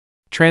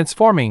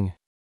Transforming.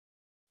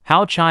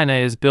 How China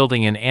is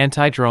building an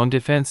anti-drone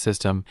defense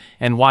system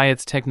and why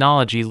its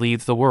technology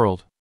leads the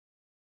world.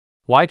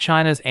 Why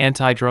China's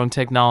anti-drone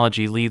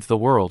technology leads the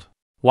world.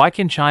 Why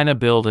can China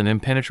build an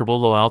impenetrable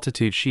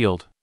low-altitude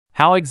shield?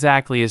 How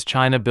exactly is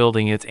China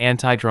building its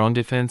anti-drone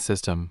defense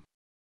system?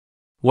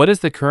 What is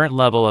the current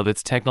level of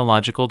its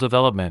technological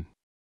development?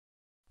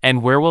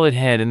 And where will it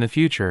head in the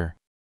future?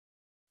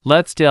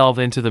 Let's delve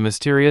into the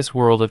mysterious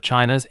world of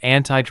China's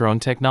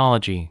anti-drone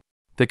technology.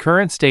 The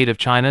current state of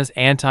China's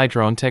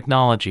anti-drone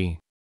technology.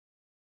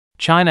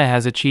 China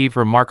has achieved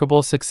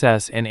remarkable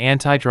success in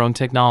anti-drone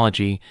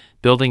technology,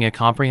 building a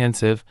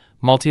comprehensive,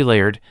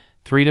 multi-layered,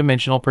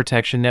 three-dimensional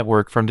protection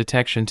network from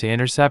detection to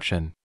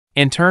interception.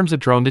 In terms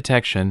of drone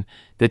detection,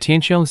 the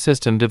Tianqiong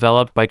system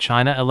developed by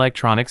China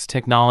Electronics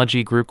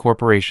Technology Group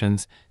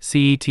Corporation's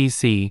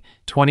CETC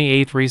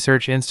 28th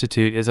Research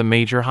Institute is a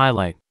major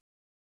highlight.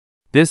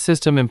 This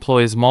system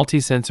employs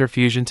multi-sensor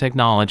fusion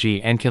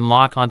technology and can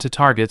lock onto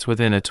targets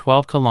within a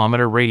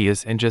 12-kilometer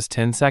radius in just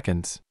 10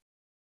 seconds.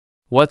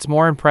 What's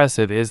more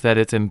impressive is that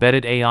its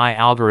embedded AI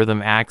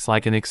algorithm acts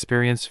like an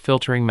experienced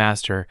filtering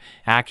master,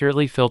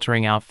 accurately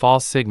filtering out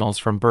false signals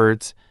from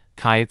birds,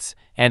 kites,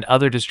 and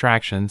other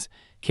distractions,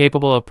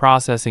 capable of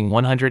processing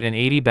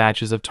 180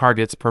 batches of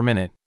targets per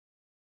minute.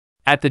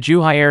 At the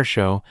Zhuhai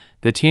Airshow,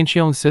 the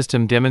Tianqiong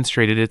system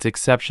demonstrated its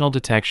exceptional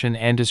detection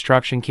and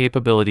destruction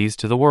capabilities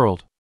to the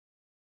world.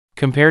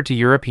 Compared to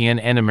European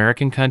and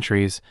American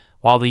countries,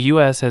 while the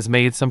U.S. has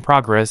made some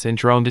progress in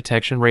drone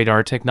detection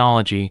radar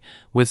technology,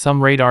 with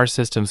some radar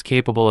systems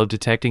capable of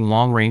detecting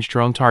long-range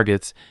drone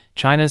targets,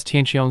 China's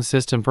Tianqiong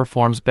system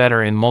performs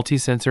better in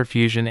multi-sensor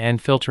fusion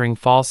and filtering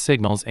false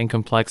signals in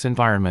complex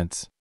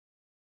environments.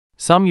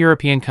 Some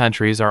European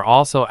countries are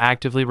also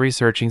actively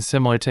researching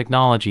similar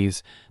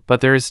technologies, but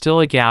there is still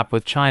a gap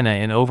with China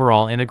in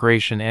overall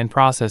integration and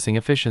processing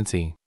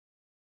efficiency.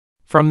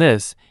 From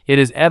this, it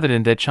is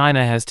evident that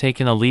China has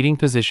taken a leading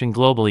position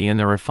globally in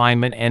the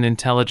refinement and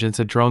intelligence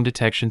of drone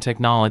detection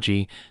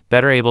technology,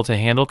 better able to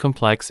handle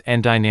complex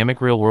and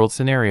dynamic real-world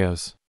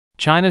scenarios.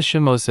 China's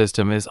Shunmo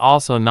system is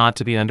also not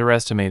to be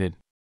underestimated.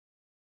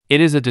 It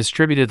is a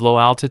distributed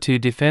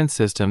low-altitude defense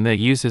system that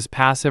uses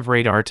passive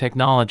radar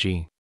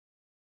technology.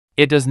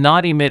 It does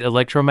not emit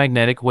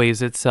electromagnetic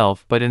waves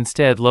itself but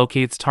instead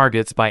locates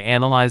targets by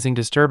analyzing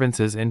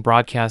disturbances in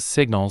broadcast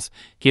signals,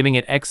 giving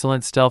it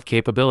excellent stealth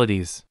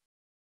capabilities.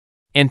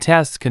 In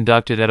tests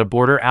conducted at a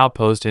border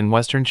outpost in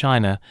western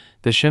China,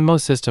 the Shunmo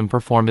system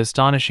performed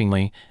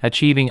astonishingly,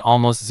 achieving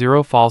almost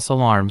zero false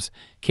alarms,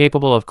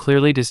 capable of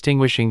clearly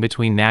distinguishing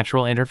between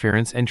natural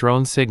interference and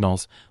drone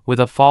signals, with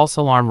a false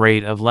alarm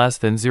rate of less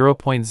than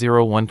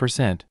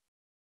 0.01%.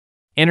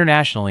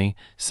 Internationally,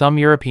 some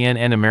European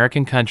and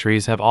American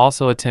countries have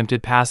also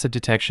attempted passive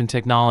detection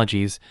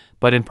technologies,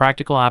 but in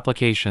practical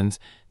applications,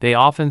 they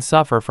often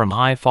suffer from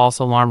high false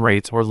alarm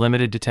rates or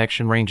limited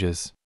detection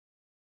ranges.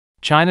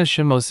 China's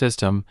Shunmo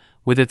system,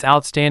 with its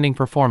outstanding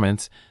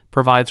performance,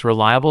 provides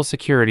reliable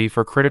security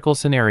for critical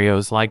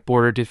scenarios like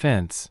border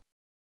defense.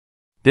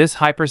 This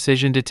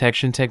high-precision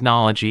detection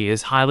technology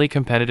is highly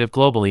competitive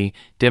globally,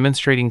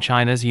 demonstrating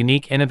China's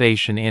unique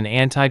innovation in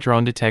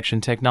anti-drone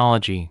detection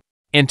technology.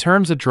 In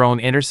terms of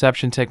drone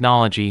interception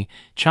technology,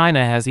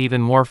 China has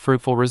even more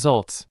fruitful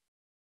results.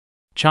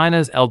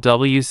 China's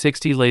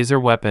LW-60 laser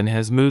weapon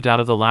has moved out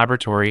of the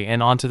laboratory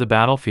and onto the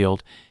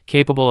battlefield,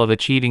 capable of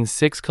achieving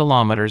 6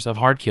 kilometers of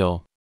hard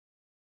kill.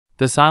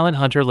 The Silent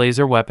Hunter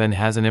laser weapon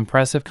has an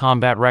impressive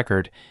combat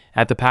record.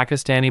 At the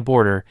Pakistani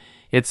border,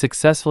 it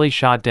successfully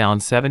shot down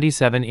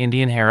 77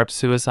 Indian Harp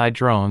suicide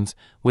drones,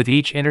 with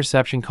each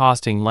interception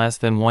costing less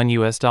than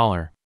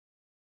 $1.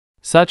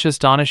 Such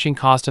astonishing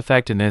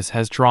cost-effectiveness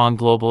has drawn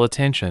global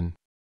attention.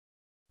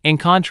 In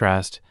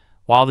contrast,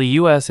 while the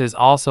U.S. is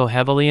also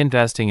heavily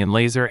investing in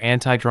laser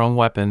anti-drone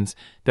weapons,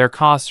 their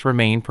costs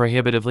remain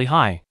prohibitively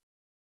high.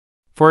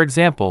 For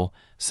example,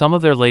 some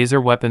of their laser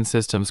weapon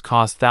systems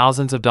cost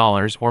thousands of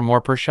dollars or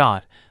more per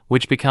shot,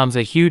 which becomes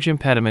a huge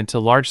impediment to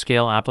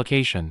large-scale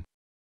application.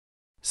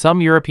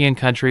 Some European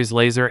countries'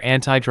 laser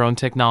anti-drone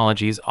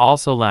technologies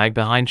also lag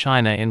behind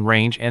China in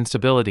range and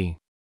stability.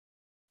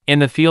 In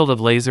the field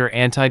of laser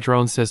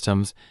anti-drone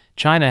systems,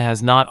 China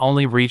has not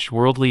only reached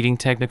world-leading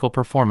technical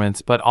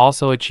performance but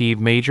also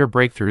achieved major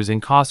breakthroughs in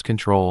cost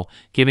control,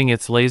 giving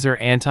its laser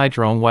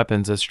anti-drone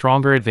weapons a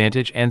stronger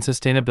advantage and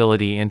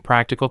sustainability in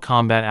practical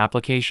combat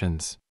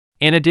applications.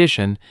 In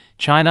addition,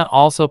 China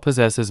also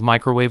possesses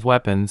microwave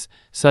weapons,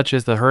 such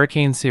as the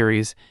Hurricane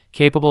series,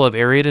 capable of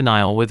area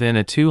denial within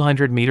a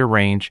 200-meter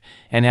range,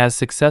 and has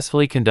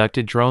successfully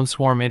conducted drone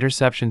swarm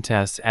interception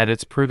tests at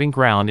its proving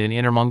ground in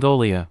Inner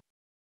Mongolia.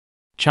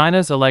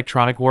 China's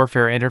electronic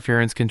warfare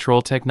interference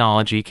control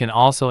technology can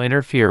also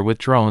interfere with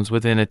drones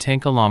within a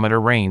 10-kilometer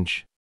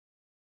range.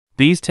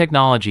 These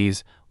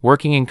technologies,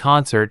 working in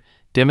concert,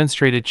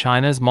 demonstrated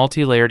China's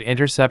multi-layered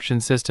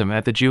interception system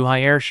at the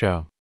Zhuhai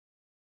Airshow.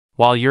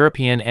 while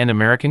European and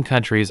American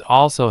countries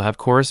also have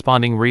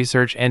corresponding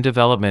research and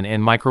development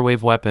in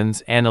microwave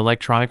weapons and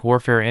electronic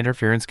warfare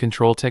interference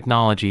control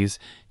technologies.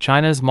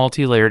 China's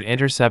multi-layered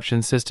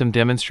interception system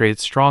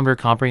demonstrates stronger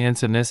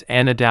comprehensiveness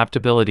and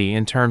adaptability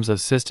in terms of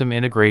system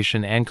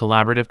integration and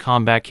collaborative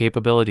combat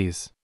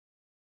capabilities.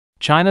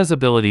 China's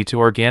ability to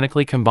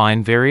organically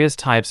combine various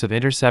types of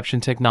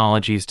interception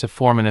technologies to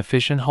form an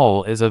efficient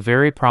whole is a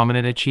very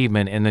prominent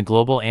achievement in the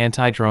global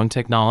anti-drone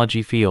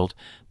technology field,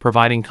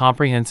 providing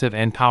comprehensive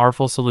and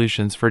powerful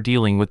solutions for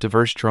dealing with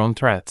diverse drone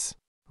threats.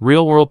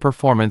 Real-world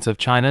performance of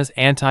China's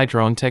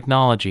anti-drone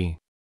technology.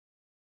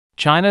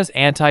 China's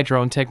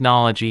anti-drone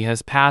technology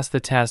has passed the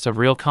test of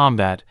real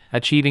combat,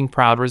 achieving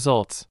proud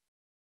results.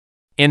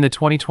 In the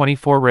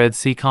 2024 Red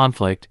Sea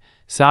conflict,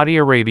 Saudi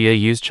Arabia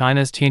used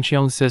China's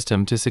Tianqiong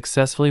system to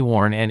successfully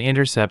warn and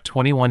intercept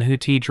 21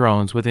 Houthi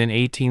drones within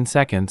 18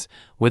 seconds,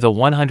 with a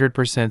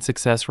 100%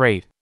 success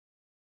rate.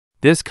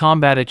 This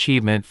combat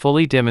achievement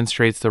fully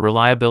demonstrates the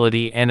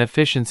reliability and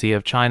efficiency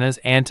of China's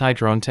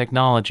anti-drone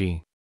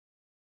technology.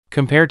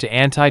 Compared to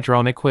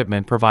anti-drone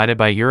equipment provided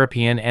by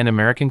European and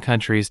American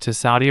countries to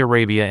Saudi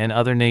Arabia and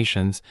other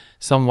nations,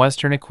 some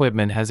Western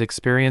equipment has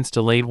experienced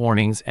delayed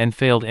warnings and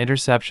failed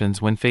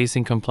interceptions when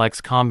facing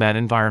complex combat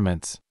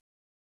environments.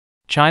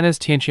 China's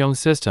Tianqiong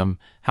system,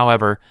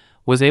 however,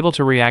 was able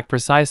to react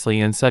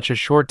precisely in such a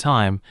short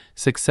time,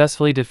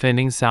 successfully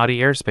defending Saudi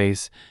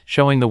airspace,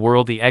 showing the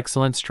world the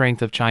excellent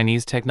strength of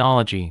Chinese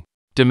technology.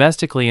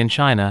 Domestically in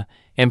China,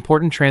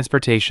 important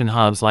transportation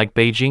hubs like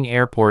Beijing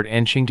Airport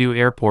and Chengdu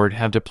Airport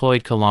have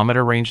deployed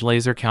kilometer-range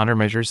laser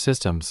countermeasure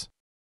systems.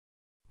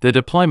 The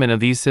deployment of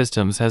these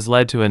systems has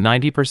led to a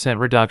 90%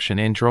 reduction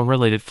in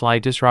drone-related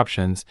flight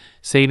disruptions,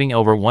 saving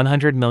over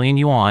 100 million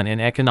yuan in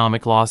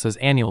economic losses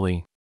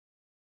annually.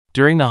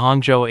 During the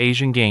Hangzhou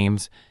Asian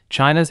Games,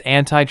 China's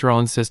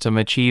anti-drone system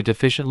achieved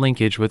efficient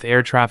linkage with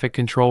air traffic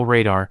control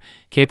radar,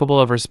 capable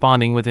of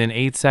responding within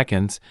 8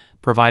 seconds,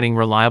 providing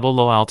reliable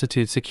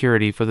low-altitude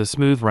security for the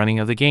smooth running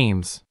of the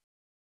Games.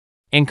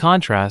 In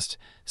contrast,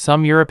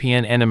 some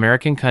European and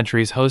American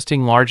countries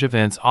hosting large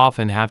events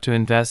often have to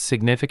invest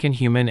significant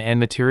human and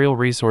material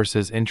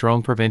resources in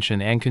drone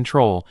prevention and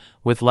control,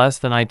 with less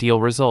than ideal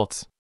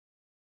results.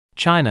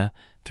 China,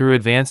 through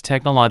advanced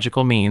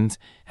technological means,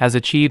 has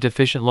achieved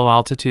efficient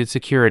low-altitude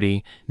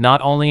security,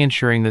 not only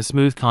ensuring the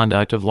smooth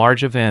conduct of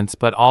large events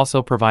but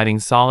also providing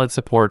solid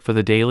support for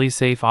the daily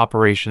safe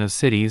operation of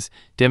cities,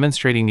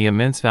 demonstrating the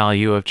immense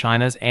value of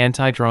China's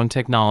anti-drone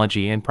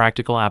technology in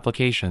practical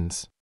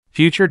applications.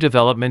 Future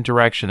development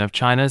direction of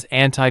China's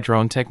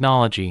anti-drone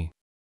technology.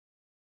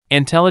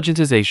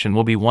 Intelligentization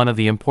will be one of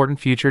the important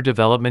future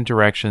development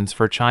directions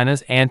for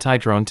China's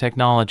anti-drone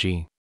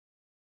technology.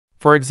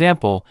 For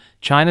example,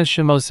 China's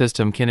Shimo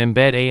system can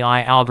embed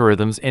AI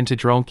algorithms into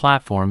drone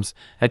platforms,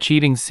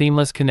 achieving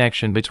seamless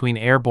connection between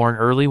airborne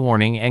early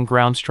warning and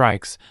ground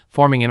strikes,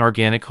 forming an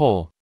organic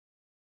whole.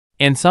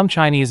 In some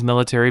Chinese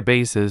military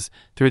bases,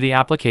 through the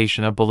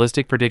application of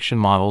ballistic prediction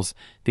models,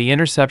 the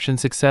interception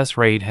success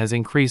rate has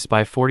increased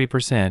by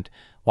 40%,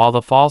 while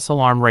the false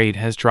alarm rate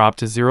has dropped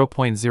to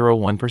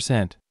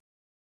 0.01%.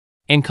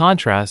 In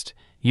contrast,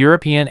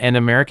 European and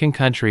American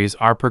countries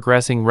are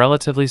progressing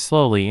relatively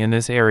slowly in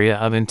this area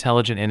of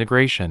intelligent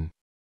integration.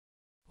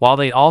 While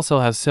they also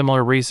have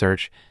similar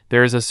research,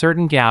 there is a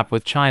certain gap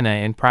with China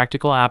in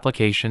practical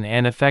application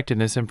and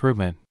effectiveness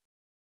improvement.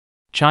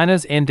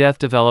 China's in-depth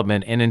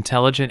development in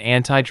intelligent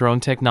anti-drone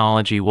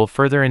technology will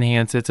further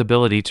enhance its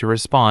ability to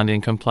respond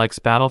in complex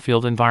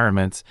battlefield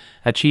environments,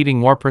 achieving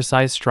more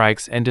precise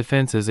strikes and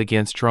defenses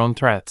against drone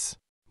threats.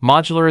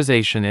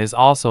 Modularization is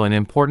also an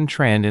important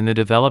trend in the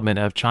development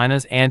of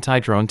China's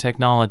anti-drone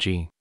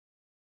technology.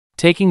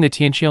 Taking the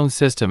Tianqiong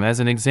system as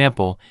an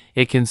example,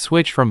 it can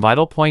switch from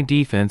vital point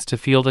defense to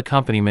field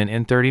accompaniment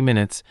in 30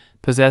 minutes,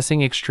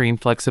 possessing extreme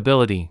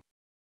flexibility.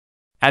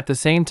 At the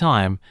same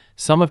time,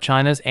 some of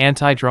China's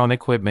anti-drone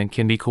equipment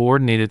can be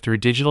coordinated through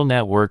digital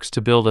networks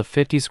to build a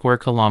 50 square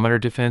kilometer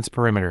defense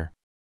perimeter.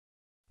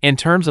 In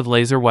terms of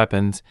laser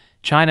weapons,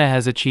 China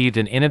has achieved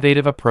an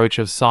innovative approach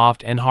of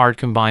soft and hard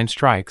combined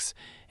strikes,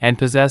 and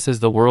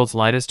possesses the world's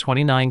lightest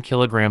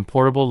 29-kilogram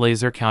portable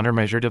laser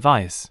countermeasure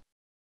device.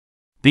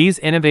 These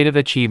innovative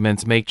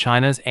achievements make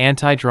China's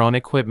anti-drone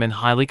equipment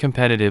highly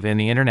competitive in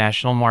the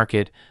international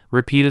market,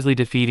 repeatedly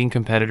defeating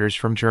competitors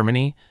from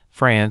Germany,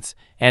 France,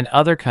 and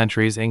other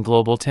countries in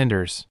global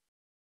tenders.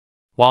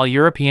 While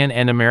European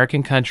and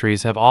American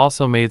countries have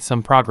also made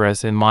some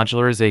progress in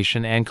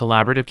modularization and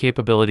collaborative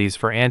capabilities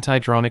for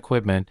anti-drone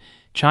equipment,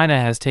 China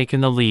has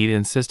taken the lead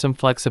in system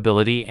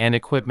flexibility and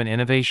equipment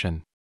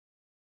innovation.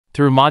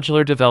 Through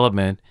modular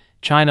development,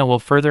 China will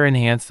further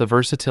enhance the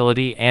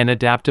versatility and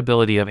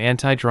adaptability of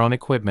anti-drone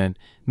equipment,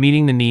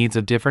 meeting the needs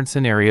of different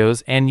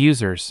scenarios and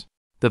users.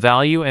 The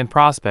value and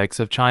prospects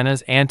of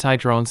China's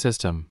anti-drone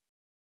system.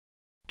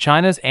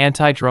 China's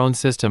anti-drone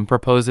system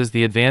proposes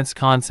the advanced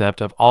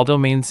concept of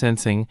all-domain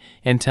sensing,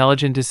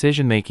 intelligent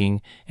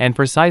decision-making, and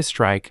precise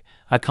strike,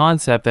 a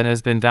concept that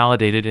has been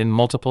validated in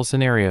multiple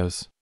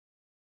scenarios.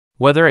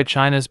 Whether at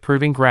China's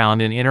proving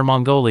ground in Inner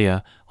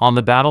Mongolia, on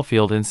the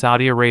battlefield in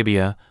Saudi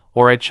Arabia,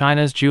 or at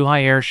China's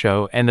Zhuhai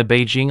Airshow and the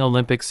Beijing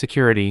Olympic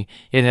security,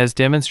 it has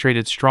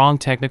demonstrated strong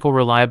technical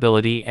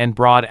reliability and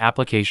broad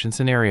application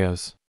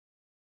scenarios.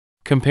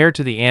 Compared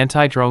to the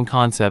anti-drone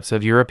concepts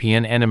of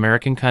European and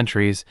American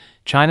countries,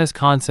 China's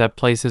concept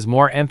places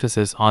more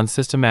emphasis on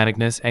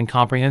systematicness and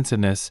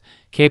comprehensiveness,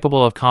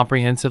 capable of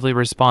comprehensively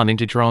responding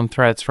to drone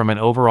threats from an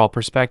overall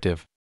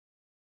perspective.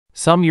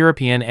 Some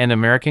European and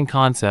American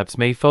concepts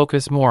may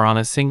focus more on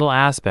a single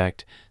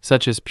aspect,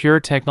 such as pure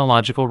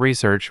technological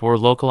research or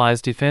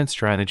localized defense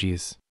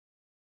strategies.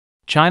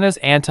 China's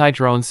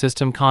anti-drone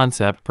system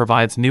concept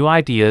provides new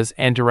ideas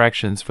and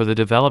directions for the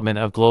development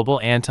of global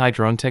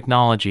anti-drone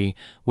technology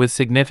with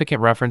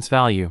significant reference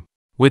value.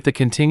 With the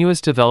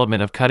continuous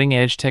development of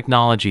cutting-edge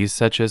technologies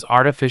such as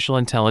artificial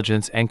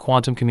intelligence and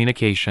quantum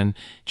communication,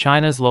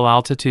 China's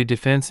low-altitude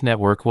defense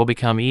network will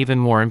become even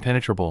more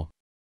impenetrable.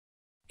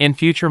 In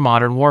future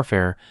modern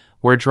warfare,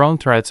 where drone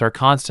threats are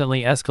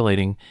constantly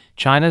escalating,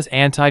 China's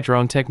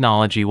anti-drone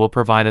technology will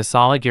provide a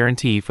solid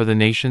guarantee for the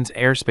nation's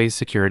airspace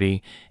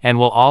security and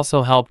will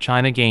also help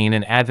China gain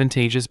an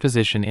advantageous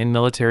position in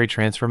military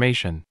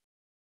transformation.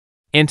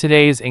 In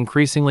today's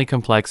increasingly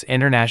complex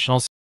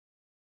international